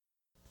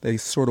they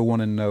sort of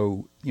want to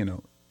know,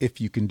 if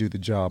you can do the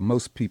job.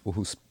 Most people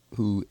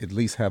who at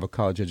least have a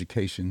college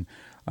education,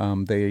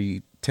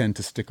 they tend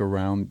to stick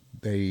around.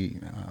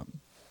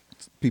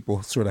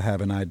 People sort of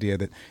have an idea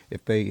that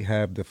if they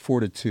have the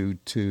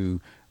fortitude to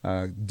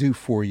do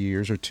 4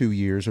 years or 2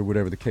 years or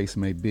whatever the case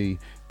may be,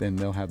 then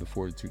they'll have the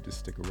fortitude to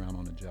stick around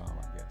on a job,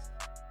 I guess.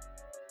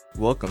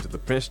 Welcome to the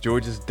Prince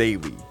George's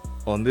Daily.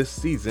 On this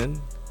season,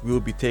 we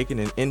will be taking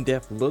an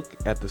in-depth look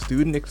at the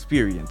student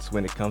experience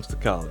when it comes to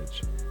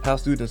college, how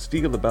students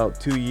feel about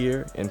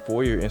 2-year and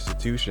 4-year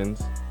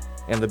institutions,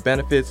 and the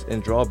benefits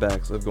and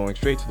drawbacks of going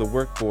straight to the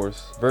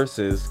workforce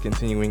versus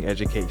continuing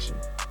education.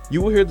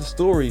 You will hear the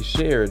stories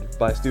shared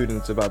by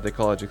students about their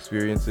college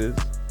experiences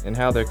and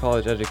how their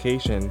college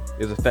education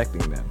is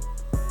affecting them.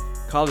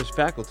 College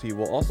faculty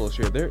will also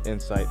share their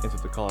insight into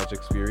the college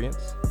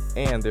experience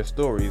and their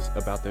stories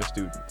about their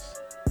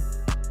students.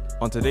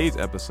 On today's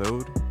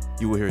episode,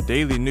 you will hear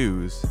daily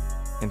news,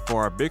 and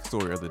for our big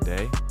story of the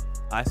day,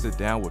 I sit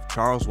down with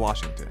Charles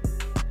Washington,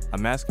 a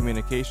mass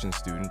communication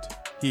student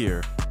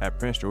here at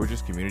Prince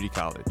George's Community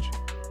College.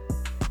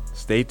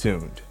 Stay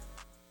tuned.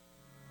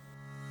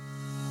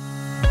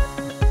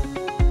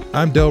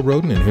 I'm Del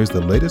Roden, and here's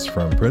the latest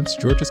from Prince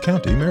George's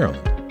County,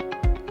 Maryland.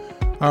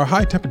 Our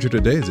high temperature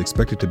today is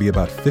expected to be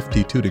about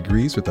 52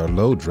 degrees, with our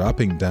low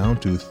dropping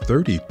down to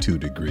 32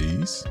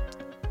 degrees.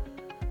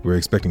 We're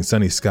expecting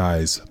sunny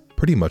skies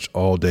pretty much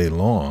all day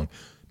long.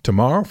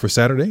 Tomorrow, for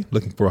Saturday,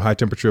 looking for a high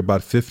temperature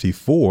about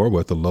 54,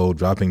 with the low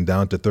dropping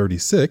down to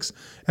 36,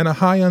 and a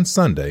high on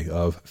Sunday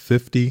of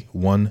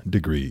 51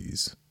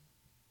 degrees.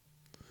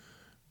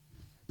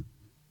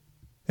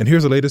 And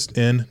here's the latest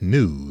in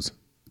news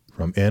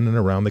from in and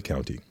around the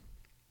county.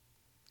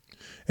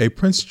 A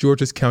Prince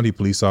George's County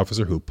police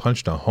officer who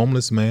punched a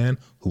homeless man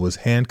who was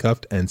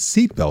handcuffed and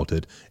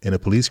seatbelted in a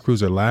police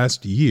cruiser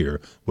last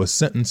year was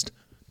sentenced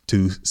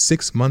to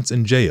 6 months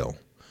in jail.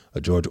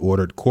 A judge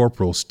ordered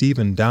Corporal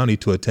Stephen Downey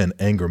to attend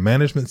anger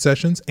management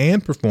sessions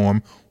and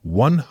perform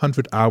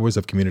 100 hours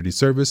of community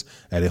service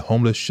at a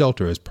homeless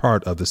shelter as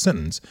part of the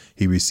sentence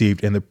he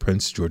received in the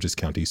Prince George's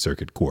County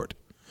Circuit Court.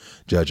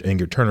 Judge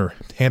Inger Turner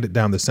handed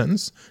down the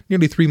sentence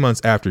nearly 3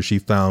 months after she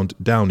found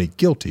Downey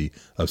guilty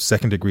of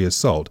second-degree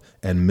assault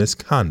and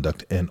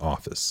misconduct in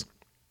office.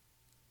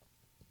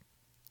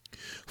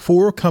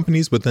 4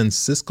 companies within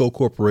Cisco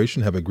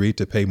Corporation have agreed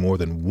to pay more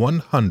than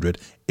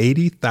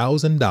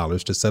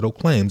 $180,000 to settle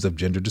claims of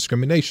gender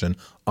discrimination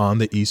on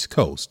the East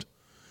Coast.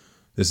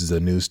 This is a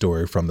news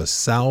story from the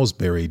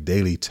Salisbury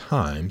Daily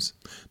Times.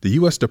 The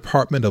U.S.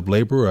 Department of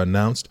Labor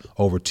announced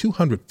over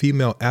 200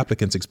 female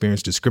applicants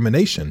experienced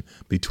discrimination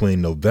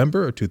between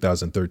November of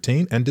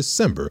 2013 and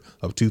December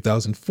of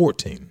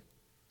 2014.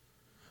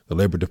 The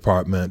Labor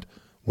Department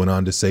went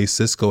on to say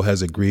Cisco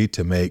has agreed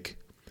to make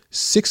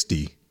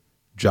 60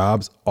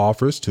 jobs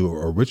offers to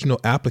original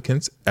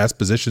applicants as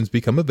positions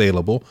become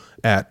available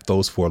at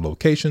those 4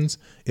 locations.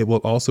 It will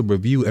also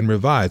review and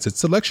revise its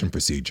selection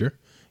procedure.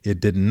 It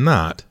did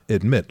not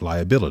admit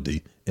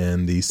liability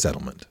in the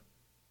settlement.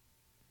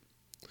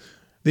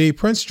 The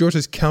Prince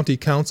George's County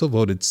Council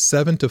voted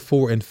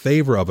 7-4 in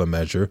favor of a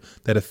measure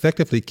that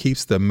effectively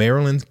keeps the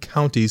Maryland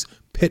County's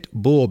pit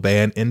bull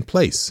ban in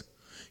place.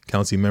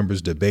 Council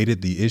members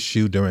debated the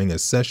issue during a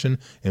session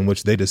in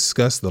which they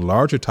discussed the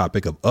larger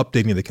topic of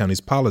updating the county's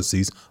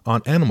policies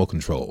on animal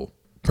control.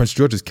 Prince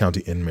George's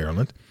County in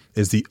Maryland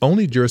is the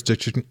only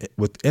jurisdiction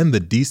within the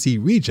D.C.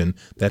 region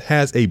that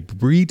has a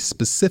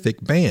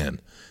breed-specific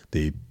ban.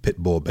 The pit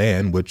bull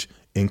ban, which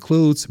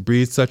includes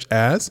breeds such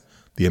as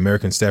the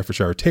American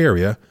Staffordshire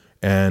Terrier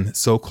and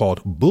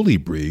so-called bully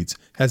breeds,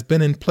 has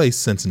been in place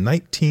since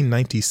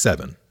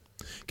 1997.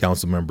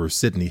 Councilmember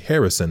Sidney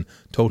Harrison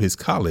told his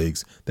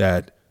colleagues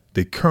that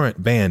the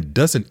current ban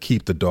doesn't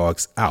keep the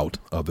dogs out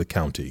of the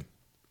county.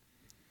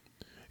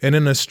 And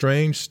in a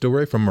strange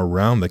story from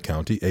around the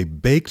county, a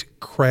baked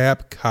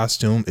crab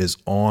costume is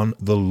on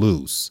the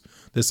loose.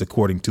 This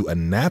according to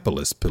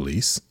Annapolis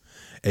police.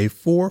 A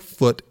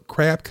 4-foot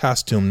crab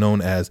costume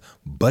known as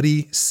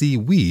Buddy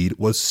Seaweed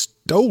was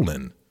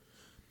stolen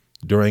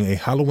during a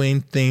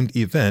Halloween-themed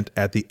event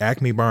at the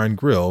Acme Bar and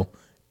Grill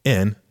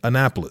in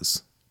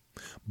Annapolis.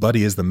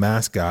 Buddy is the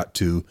mascot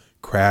to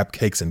Crab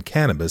Cakes and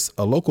Cannabis,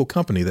 a local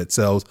company that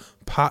sells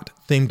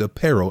pot-themed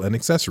apparel and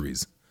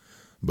accessories.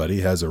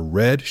 Buddy has a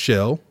red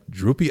shell,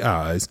 droopy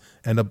eyes,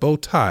 and a bow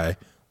tie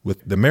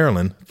with the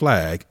Maryland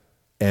flag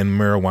and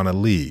marijuana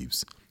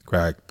leaves.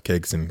 Crab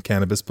Cakes and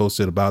Cannabis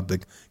posted about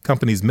the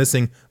company's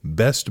missing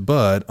best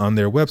bud on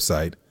their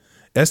website,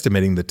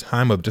 estimating the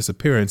time of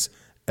disappearance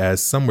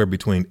as somewhere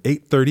between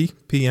 8:30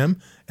 p.m.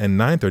 and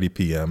 9:30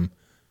 p.m.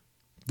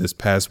 this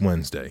past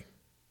Wednesday.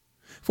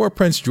 For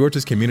Prince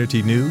George's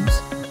Community News,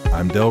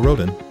 I'm Del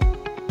Roden.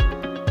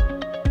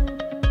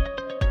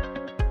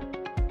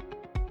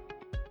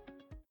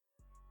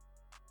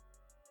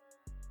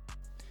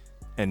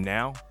 And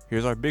now,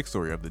 here's our big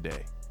story of the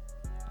day.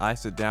 I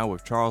sit down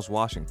with Charles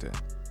Washington,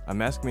 a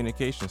mass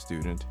communication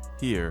student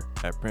here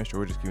at Prince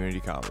George's Community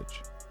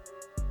College.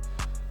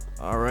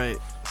 All right,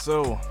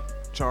 so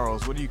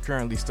Charles, what are you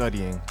currently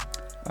studying?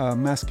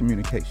 Mass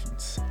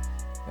communications.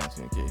 Mass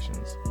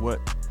communications. What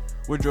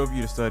drove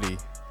you to study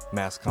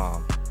mass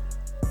comm?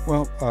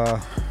 Well,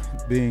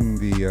 being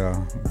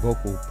the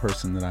vocal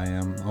person that I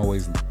am,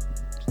 always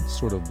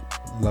sort of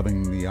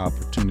loving the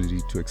opportunity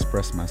to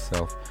express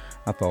myself,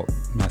 I thought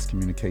mass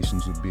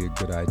communications would be a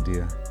good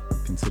idea,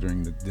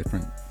 considering the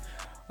different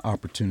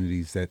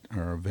opportunities that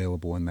are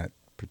available in that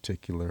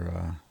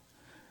particular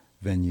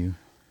venue.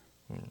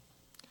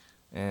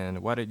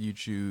 And why did you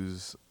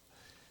choose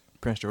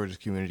Prince George's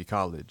Community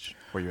College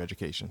for your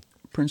education?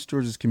 Prince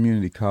George's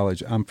Community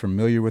College, I'm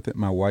familiar with it.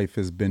 My wife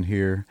has been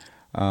here.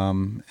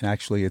 And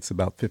actually, it's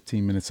about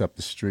 15 minutes up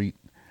the street.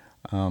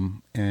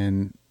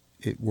 And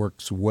it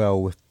works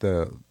well with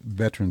the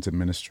Veterans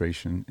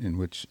Administration,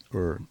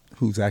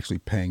 who's actually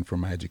paying for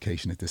my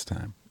education at this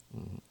time.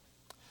 Mm-hmm.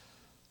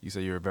 You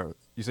say you're a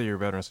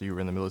veteran, so you were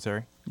in the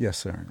military? Yes,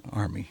 sir.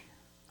 Army.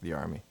 The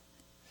Army.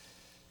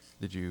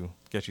 Did you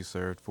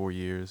served 4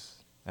 years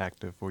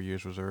active, 4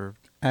 years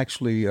reserved?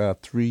 Actually,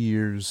 3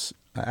 years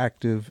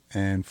active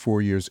and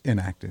 4 years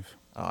inactive.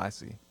 Oh, I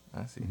see.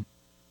 Mm-hmm.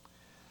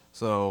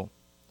 So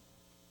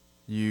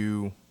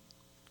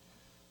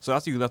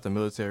after you left the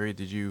military,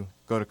 did you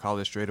go to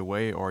college straight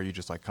away, or are you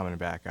just like coming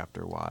back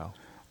after a while?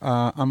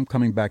 I'm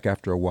coming back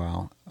after a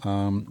while.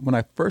 When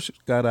I first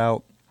got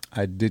out,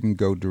 I didn't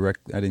get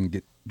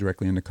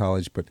directly into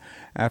college, but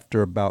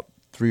after about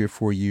 3 or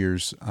 4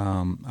 years,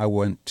 I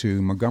went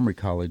to Montgomery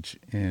College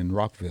in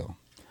Rockville.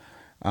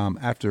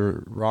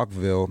 After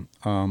Rockville,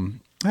 I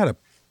had a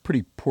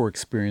pretty poor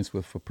experience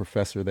with a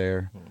professor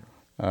there,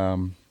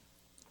 and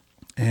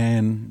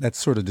that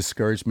sort of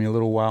discouraged me a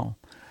little while,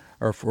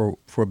 or for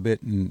a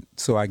bit, and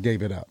so I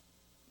gave it up.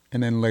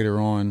 And then later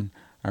on,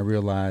 I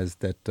realized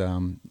that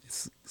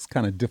it's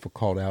kind of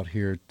difficult out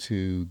here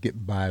to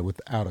get by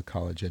without a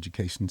college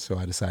education, so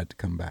I decided to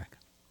come back.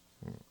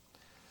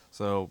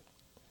 So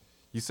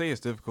you say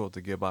it's difficult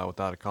to get by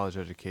without a college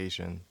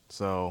education.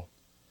 So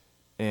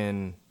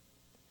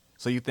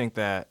you think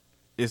that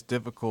it's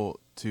difficult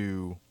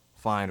to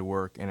find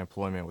work and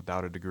employment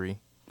without a degree?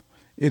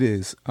 It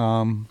is.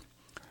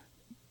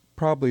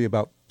 Probably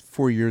about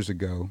 4 years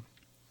ago,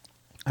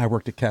 I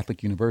worked at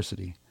Catholic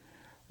University,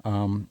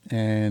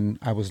 and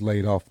I was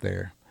laid off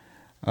there.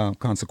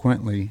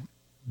 Consequently,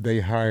 they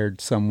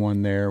hired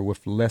someone there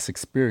with less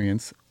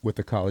experience with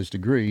a college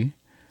degree,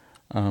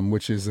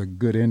 which is a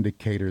good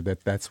indicator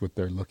that that's what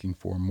they're looking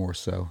for more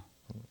so.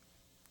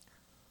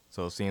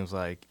 So it seems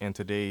like in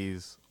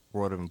today's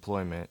world of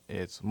employment,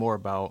 it's more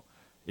about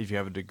if you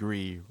have a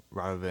degree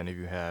rather than if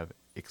you have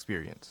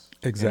experience.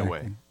 Exactly. In a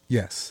way.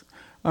 Yes.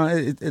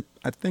 I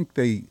think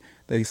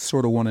they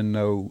sort of want to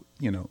know,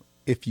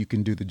 if you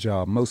can do the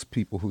job. Most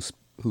people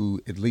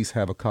who at least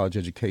have a college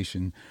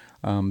education,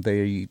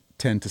 they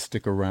tend to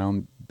stick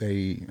around.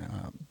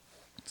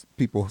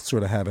 People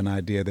sort of have an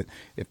idea that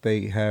if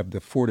they have the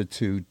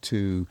fortitude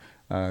to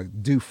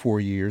do 4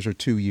 years or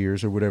 2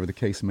 years or whatever the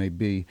case may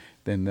be,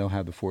 then they'll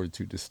have the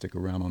fortitude to stick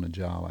around on a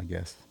job, I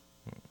guess.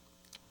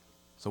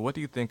 So what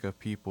do you think of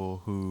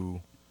people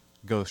who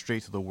go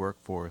straight to the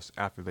workforce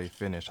after they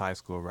finish high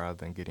school rather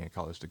than getting a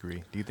college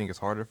degree? Do you think it's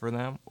harder for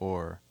them,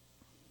 or?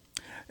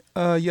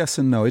 Yes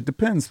and no. It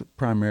depends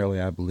primarily,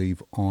 I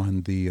believe,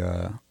 on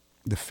the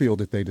field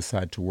that they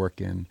decide to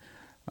work in.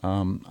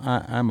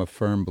 I'm a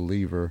firm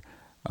believer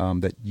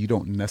that you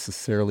don't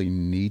necessarily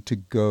need to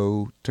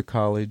go to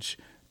college,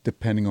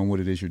 depending on what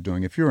it is you're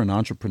doing. If you're an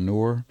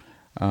entrepreneur,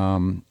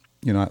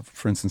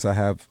 for instance, I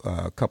have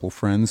a couple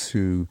friends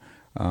who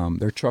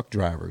they're truck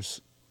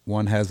drivers.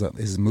 One has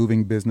his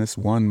moving business.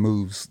 One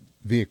moves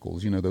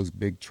vehicles, those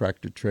big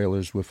tractor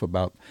trailers with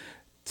about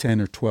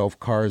 10 or 12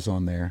 cars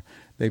on there.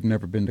 They've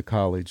never been to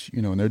college,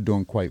 and they're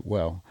doing quite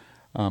well.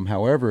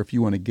 However, if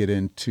you want to get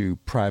into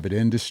private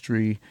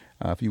industry,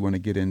 if you want to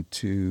get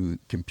into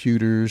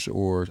computers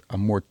or a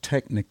more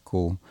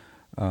technical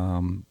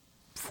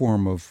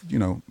form of,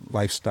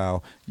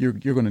 lifestyle, you're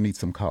going to need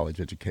some college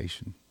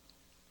education.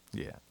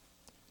 Yeah.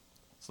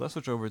 So let's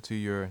switch over to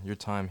your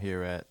time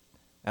here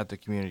at the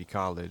community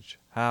college.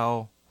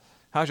 How's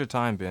your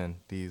time been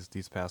these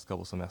past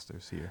couple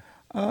semesters here?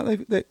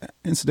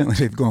 Incidentally,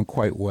 they've gone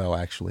quite well,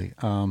 actually.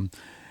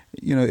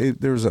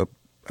 There was a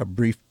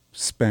brief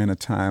span of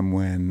time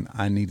when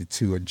I needed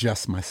to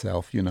adjust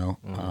myself.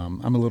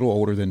 I'm a little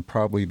older than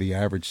probably the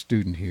average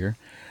student here,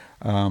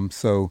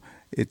 so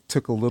it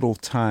took a little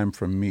time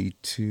for me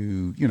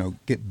to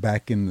get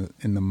back in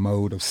the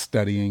mode of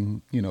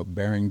studying,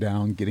 bearing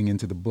down, getting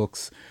into the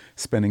books,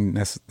 spending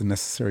the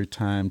necessary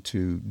time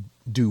to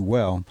do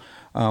well.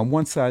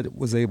 Once I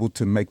was able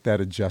to make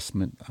that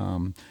adjustment,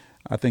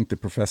 I think the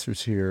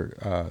professors here,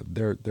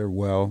 they're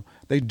well.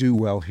 They do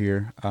well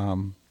here.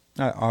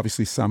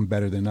 Obviously, some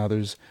better than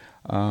others,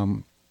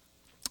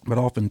 but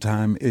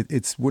oftentimes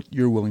it's what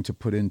you're willing to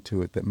put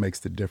into it that makes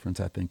the difference,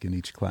 I think, in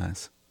each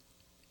class.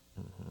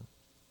 Mm-hmm.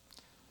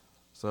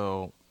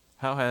 So,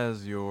 how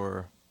has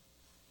your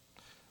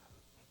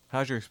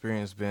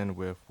experience been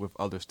with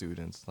other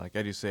students? Like,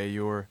 as you say,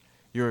 you're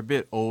a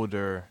bit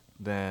older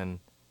than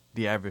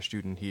the average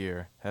student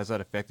here. Has that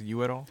affected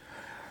you at all?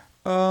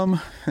 Um,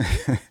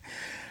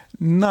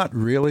 Not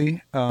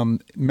really.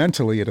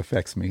 Mentally, it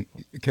affects me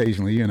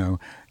occasionally.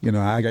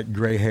 I got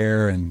gray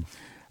hair, and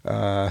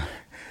uh,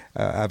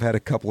 I've had a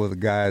couple of the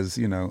guys,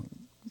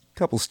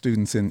 couple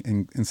students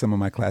in some of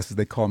my classes.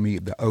 They call me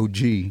the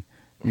OG.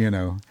 You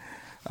know,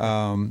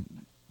 um,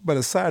 but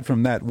aside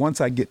from that, once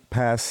I get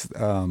past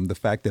the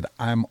fact that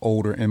I'm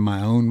older in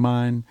my own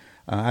mind,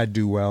 I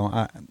do well.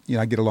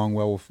 I get along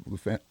well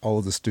with all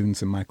of the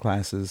students in my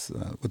classes,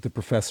 with the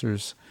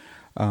professors.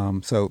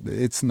 So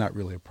it's not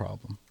really a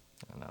problem.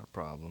 Not a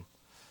problem.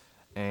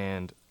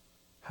 And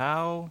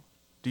how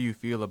do you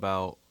feel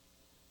about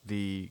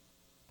the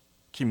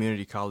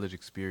community college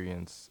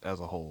experience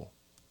as a whole?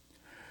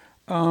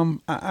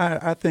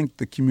 I think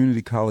the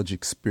community college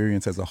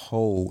experience as a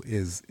whole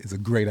is a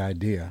great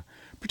idea,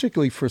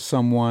 particularly for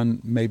someone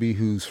maybe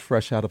who's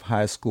fresh out of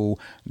high school,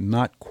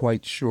 not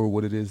quite sure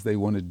what it is they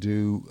want to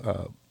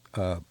do,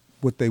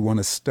 what they want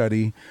to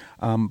study.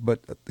 But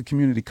the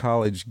community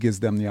college gives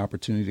them the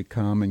opportunity to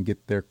come and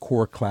get their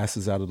core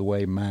classes out of the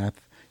way: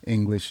 math,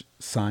 English,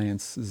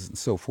 sciences, and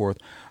so forth.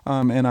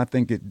 And I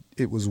think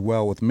it was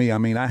well with me. I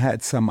mean, I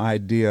had some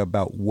idea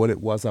about what it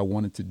was I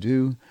wanted to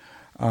do.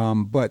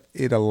 But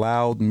it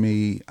allowed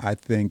me, I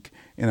think,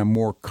 in a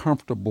more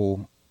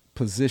comfortable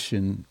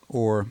position,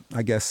 or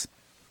I guess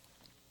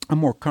a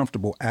more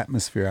comfortable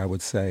atmosphere, I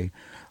would say,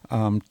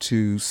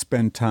 to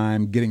spend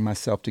time getting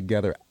myself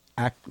together,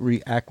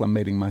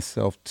 reacclimating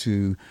myself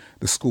to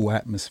the school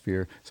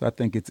atmosphere. So I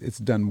think it's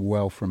done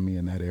well for me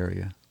in that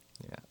area.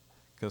 Yeah,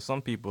 because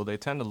some people, they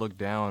tend to look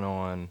down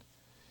on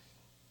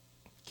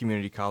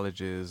community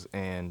colleges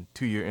and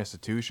two-year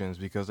institutions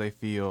because they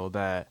feel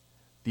that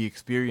the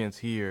experience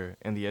here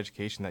and the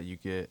education that you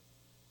get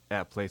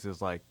at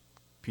places like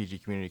PG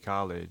Community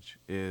College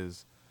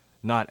is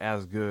not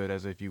as good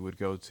as if you would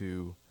go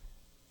to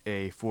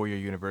a four-year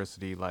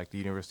university like the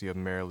University of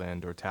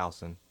Maryland or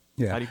Towson.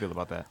 Yeah. How do you feel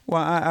about that?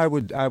 Well, I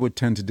would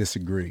tend to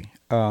disagree.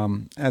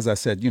 As I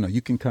said,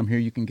 you can come here,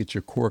 you can get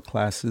your core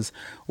classes,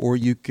 or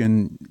you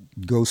can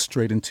go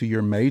straight into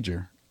your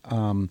major.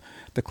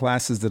 The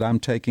classes that I'm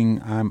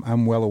taking,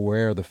 I'm well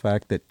aware of the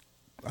fact that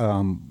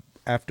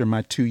after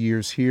my 2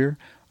 years here,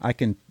 I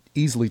can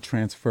easily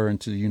transfer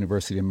into the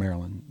University of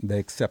Maryland. They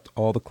accept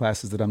all the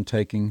classes that I'm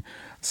taking,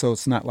 so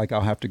it's not like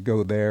I'll have to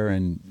go there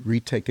and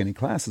retake any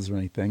classes or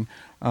anything.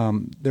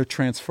 They're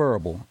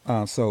transferable.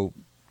 So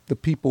the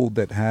people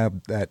that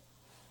have that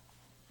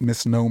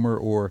misnomer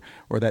or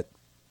that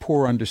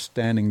poor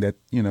understanding that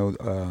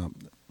a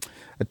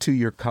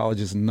 2-year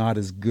college is not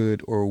as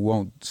good or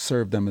won't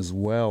serve them as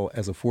well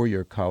as a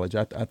 4-year college,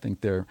 I think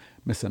they're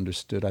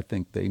misunderstood. I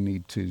think they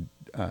need to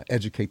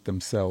educate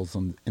themselves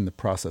in the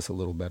process a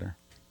little better.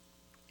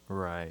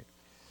 Right.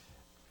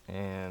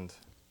 And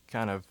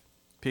kind of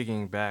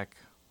picking back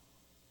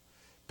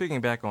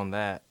on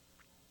that,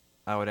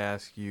 I would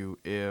ask you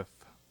if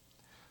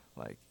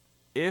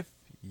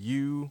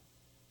you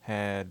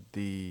had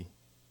the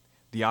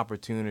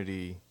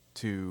opportunity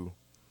to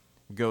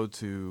go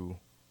to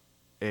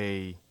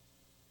a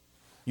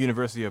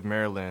University of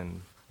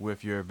Maryland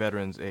with your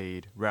veterans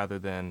aid rather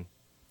than,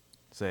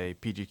 say,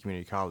 PG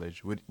Community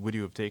College, would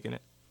you have taken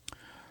it?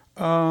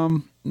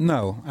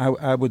 No,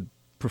 I would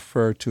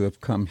prefer to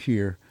have come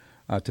here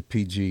to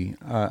PG.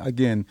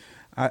 Again,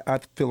 I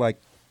feel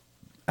like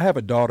I have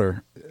a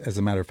daughter, as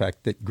a matter of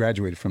fact, that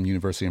graduated from the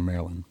University of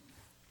Maryland.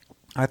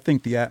 I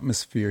think the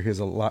atmosphere here is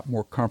a lot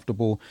more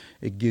comfortable.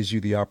 It gives you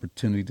the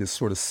opportunity to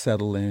sort of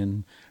settle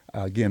in,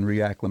 again,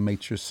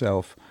 reacclimate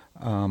yourself.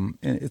 And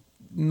it's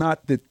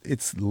not that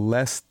it's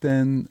less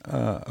than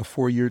a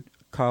 4-year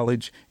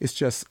college. It's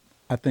just,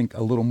 I think,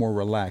 a little more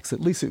relaxed. At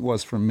least it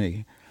was for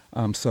me.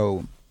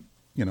 So,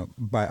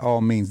 by all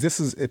means, this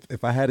is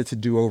if I had it to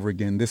do over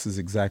again, this is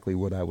exactly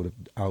what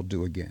I'll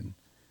do again.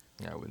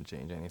 Yeah, I wouldn't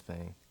change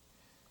anything.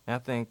 And I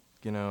think,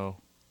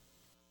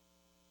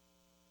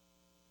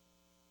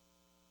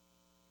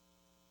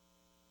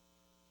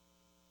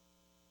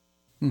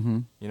 Mm-hmm.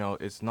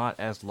 It's not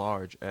as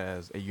large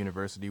as a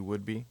university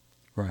would be.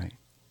 Right.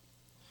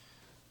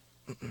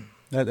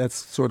 That's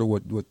sort of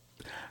what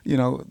you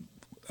know.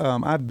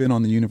 I've been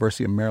on the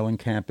University of Maryland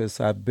campus.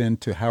 I've been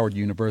to Howard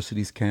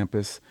University's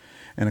campus,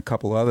 and a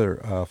couple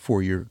other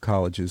 4-year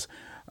colleges.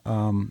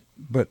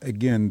 But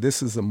again,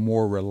 this is a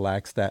more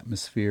relaxed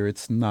atmosphere.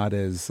 It's not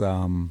as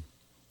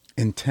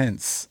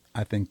intense,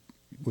 I think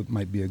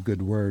might be a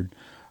good word.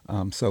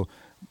 So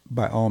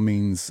by all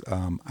means,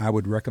 I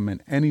would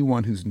recommend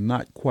anyone who's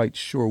not quite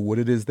sure what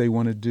it is they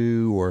want to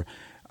do, or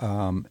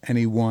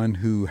anyone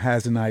who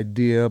has an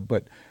idea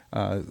but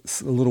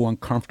is a little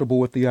uncomfortable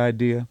with the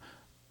idea,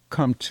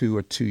 come to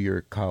a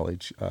 2-year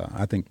college.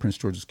 I think Prince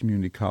George's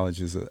Community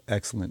College is an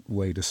excellent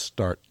way to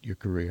start your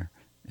career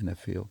in that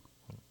field.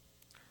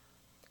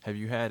 Have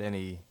you had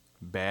any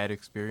bad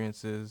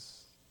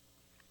experiences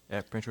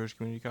at Prince George's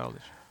Community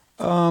College?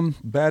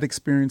 Bad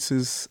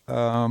experiences.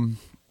 I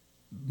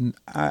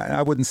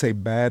wouldn't say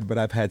bad, but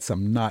I've had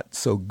some not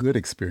so good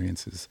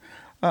experiences.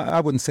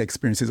 I wouldn't say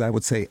experiences. I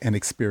would say an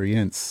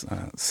experience,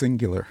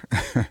 singular.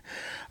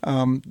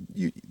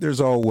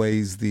 There's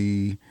always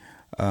the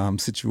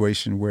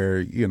situation where,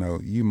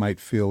 you might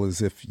feel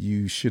as if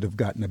you should have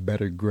gotten a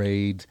better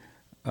grade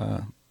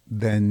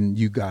than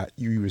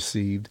you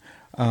received.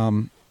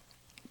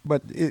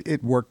 But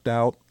it worked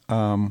out.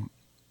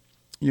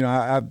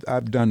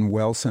 I've done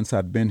well since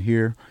I've been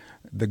here.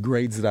 The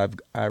grades that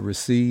I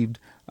received,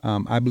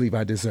 I believe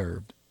I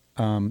deserved.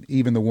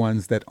 Even the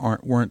ones that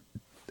weren't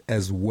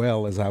as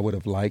well as I would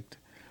have liked,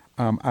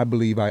 I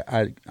believe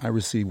I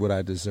received what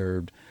I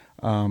deserved.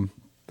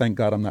 Thank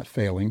God I'm not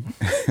failing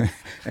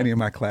any of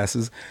my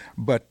classes.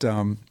 But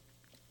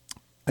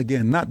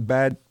again, not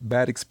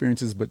bad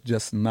experiences, but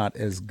just not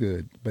as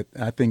good. But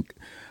I think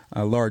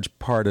a large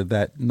part of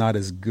that not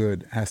as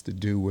good has to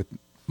do with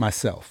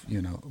myself,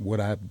 what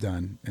I've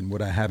done and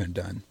what I haven't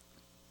done.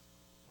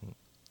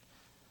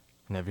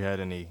 And have you had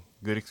any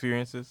good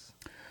experiences?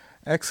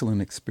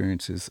 Excellent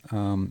experiences.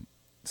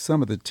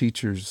 Some of the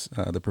teachers,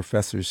 the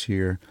professors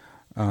here,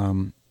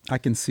 I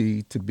can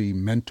see to be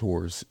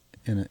mentors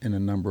in a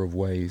number of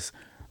ways.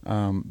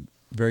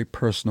 Very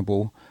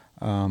personable,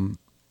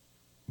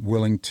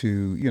 willing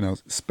to,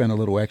 spend a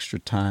little extra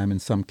time in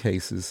some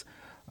cases,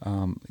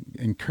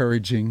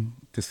 encouraging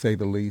to say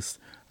the least.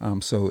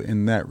 So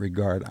in that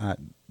regard,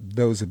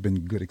 those have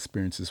been good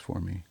experiences for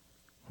me.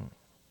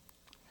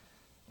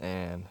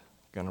 And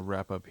going to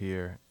wrap up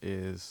here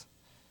is,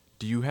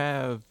 do you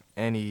have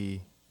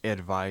any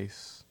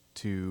advice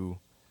to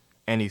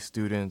any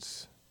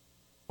students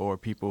or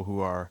people who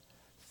are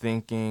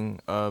thinking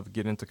of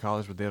getting into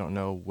college but they don't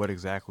know what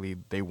exactly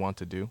they want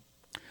to do?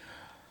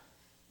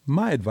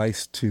 My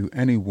advice to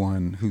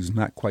anyone who's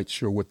not quite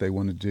sure what they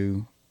want to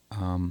do,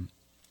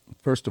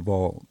 first of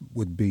all,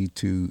 would be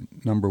to,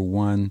 number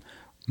one,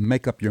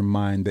 make up your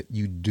mind that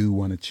you do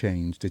want to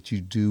change, that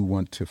you do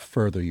want to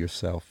further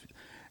yourself,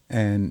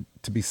 and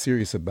to be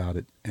serious about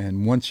it.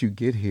 And once you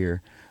get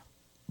here,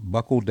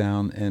 buckle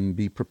down and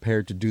be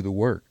prepared to do the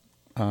work.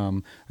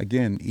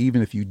 Again,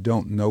 even if you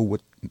don't know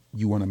what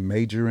you want to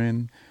major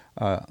in,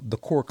 the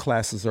core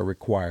classes are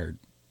required.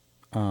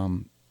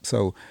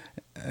 So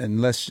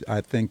unless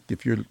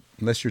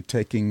you're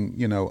taking,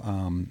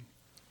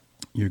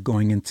 you're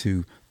going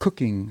into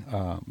cooking,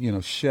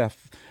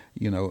 chef,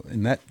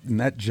 in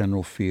that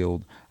general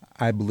field,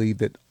 I believe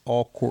that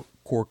all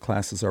core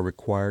classes are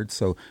required.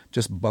 So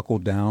just buckle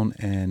down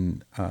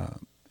and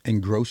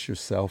engross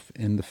yourself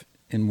in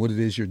what it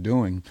is you're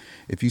doing.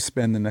 If you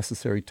spend the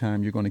necessary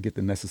time, you're going to get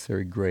the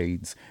necessary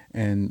grades.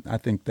 And I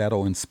think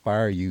that'll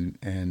inspire you.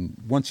 And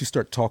once you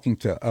start talking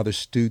to other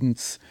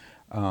students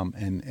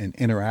and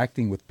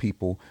interacting with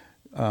people,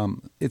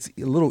 it's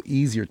a little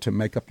easier to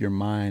make up your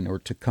mind or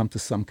to come to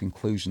some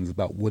conclusions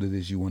about what it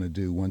is you want to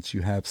do once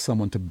you have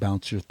someone to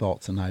bounce your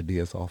thoughts and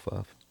ideas off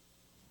of.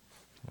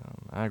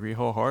 I agree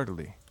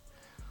wholeheartedly.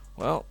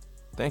 Well,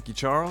 thank you,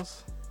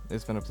 Charles.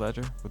 It's been a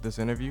pleasure with this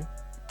interview.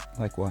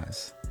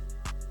 Likewise.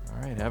 All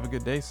right. Have a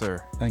good day,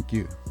 sir. Thank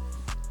you.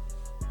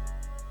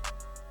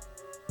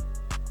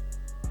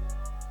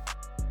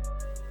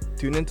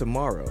 Tune in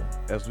tomorrow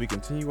as we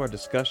continue our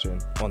discussion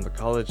on the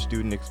college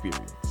student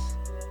experience.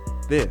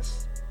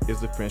 This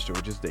is the Prince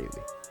George's Daily.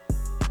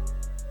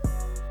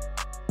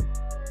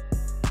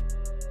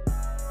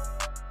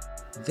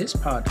 This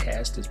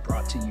podcast is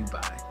brought to you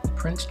by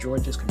Prince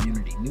George's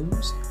Community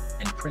News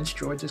and Prince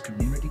George's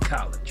Community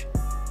College,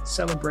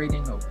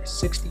 celebrating over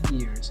 60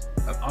 years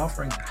of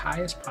offering the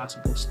highest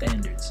possible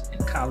standards in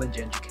college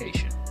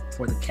education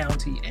for the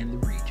county and the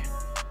region.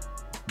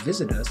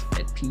 Visit us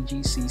at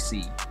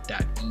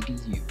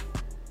pgcc.edu.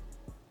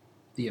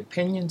 The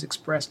opinions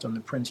expressed on the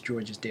Prince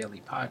George's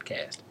Daily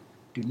podcast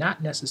do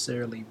not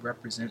necessarily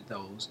represent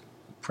those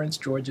of Prince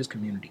George's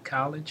Community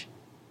College,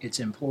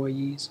 its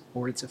employees,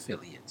 or its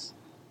affiliates.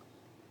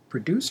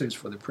 Producers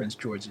for the Prince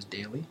George's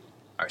Daily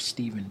are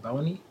Stephen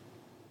Boney,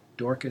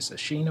 Dorcas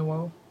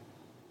Ashinowo,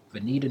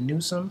 Vanita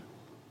Newsom,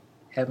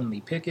 Heavenly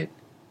Pickett,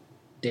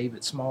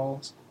 David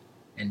Smalls,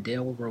 and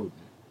Dale Roden.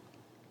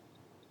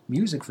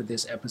 Music for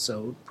this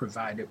episode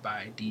provided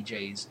by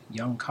DJs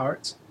Young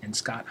Carts and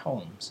Scott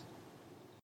Holmes.